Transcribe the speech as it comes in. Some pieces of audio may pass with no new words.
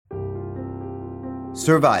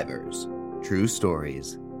Survivors, True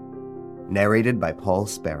Stories. Narrated by Paul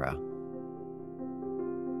Sparrow.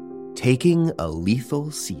 Taking a Lethal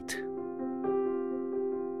Seat.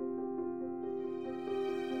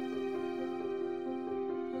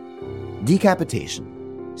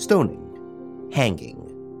 Decapitation, stoning,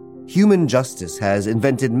 hanging. Human justice has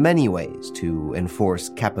invented many ways to enforce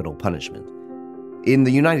capital punishment. In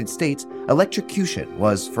the United States, electrocution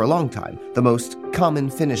was, for a long time, the most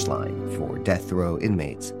common finish line for death row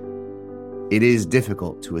inmates. It is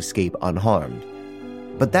difficult to escape unharmed,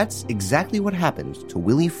 but that's exactly what happened to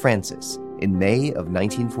Willie Francis in May of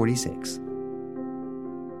 1946.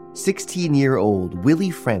 16-year-old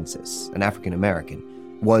Willie Francis, an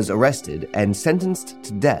African-American, was arrested and sentenced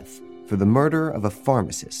to death for the murder of a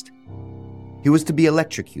pharmacist. He was to be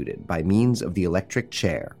electrocuted by means of the electric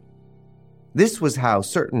chair. This was how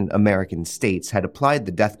certain American states had applied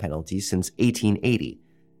the death penalty since 1880.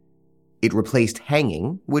 It replaced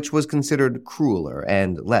hanging, which was considered crueler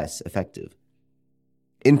and less effective.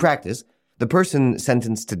 In practice, the person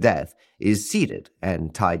sentenced to death is seated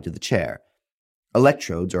and tied to the chair.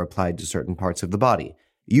 Electrodes are applied to certain parts of the body,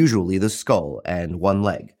 usually the skull and one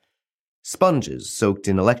leg. Sponges soaked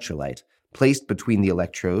in electrolyte, placed between the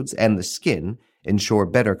electrodes and the skin, ensure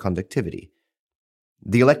better conductivity.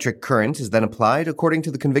 The electric current is then applied according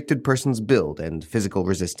to the convicted person's build and physical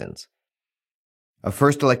resistance. A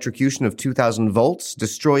first electrocution of 2,000 volts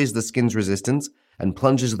destroys the skin's resistance and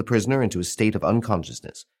plunges the prisoner into a state of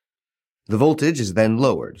unconsciousness. The voltage is then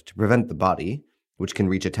lowered to prevent the body, which can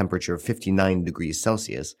reach a temperature of 59 degrees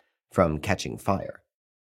Celsius, from catching fire.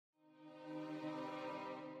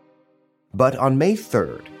 But on May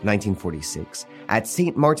 3rd, 1946, at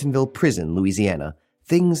St. Martinville Prison, Louisiana,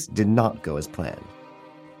 things did not go as planned.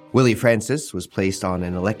 Willie Francis was placed on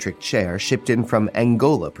an electric chair shipped in from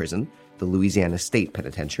Angola Prison, the Louisiana State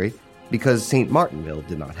Penitentiary, because St. Martinville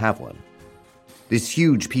did not have one. This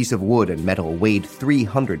huge piece of wood and metal weighed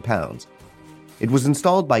 300 pounds. It was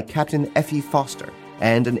installed by Captain F.E. Foster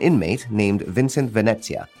and an inmate named Vincent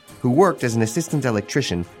Venezia, who worked as an assistant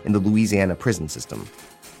electrician in the Louisiana prison system.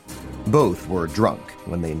 Both were drunk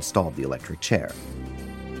when they installed the electric chair.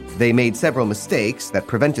 They made several mistakes that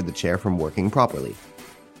prevented the chair from working properly.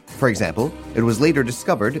 For example, it was later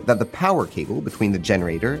discovered that the power cable between the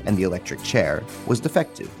generator and the electric chair was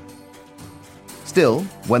defective. Still,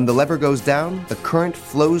 when the lever goes down, the current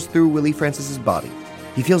flows through Willie Francis's body.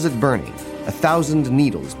 He feels it burning. 1,000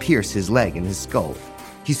 needles pierce his leg and his skull.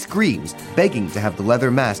 He screams, begging to have the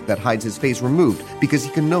leather mask that hides his face removed because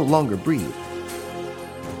he can no longer breathe.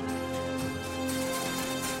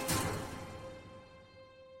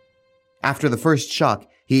 After the first shock,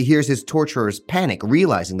 he hears his torturers panic,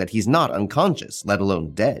 realizing that he's not unconscious, let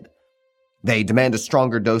alone dead. They demand a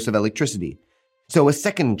stronger dose of electricity. So a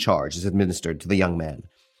second charge is administered to the young man.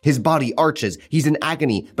 His body arches, he's in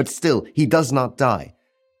agony, but still, he does not die.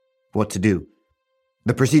 What to do?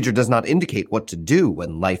 The procedure does not indicate what to do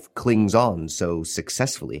when life clings on so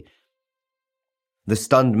successfully. The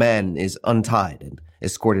stunned man is untied and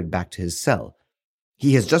escorted back to his cell.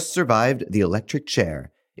 He has just survived the electric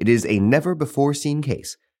chair. It is a never-before-seen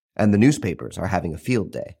case, and the newspapers are having a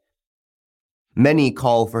field day. Many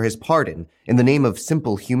call for his pardon in the name of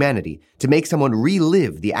simple humanity. To make someone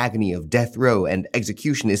relive the agony of death row and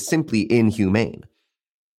execution is simply inhumane.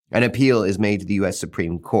 An appeal is made to the U.S.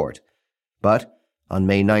 Supreme Court. But on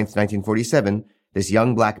May 9th, 1947, this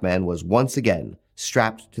young black man was once again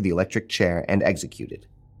strapped to the electric chair and executed.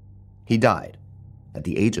 He died at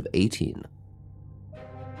the age of 18.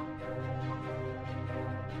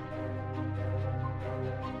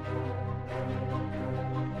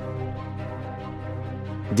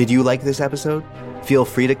 Did you like this episode? Feel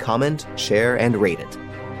free to comment, share, and rate it.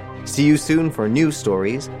 See you soon for new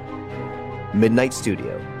stories. Midnight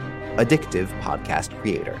Studio, addictive podcast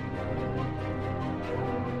creator.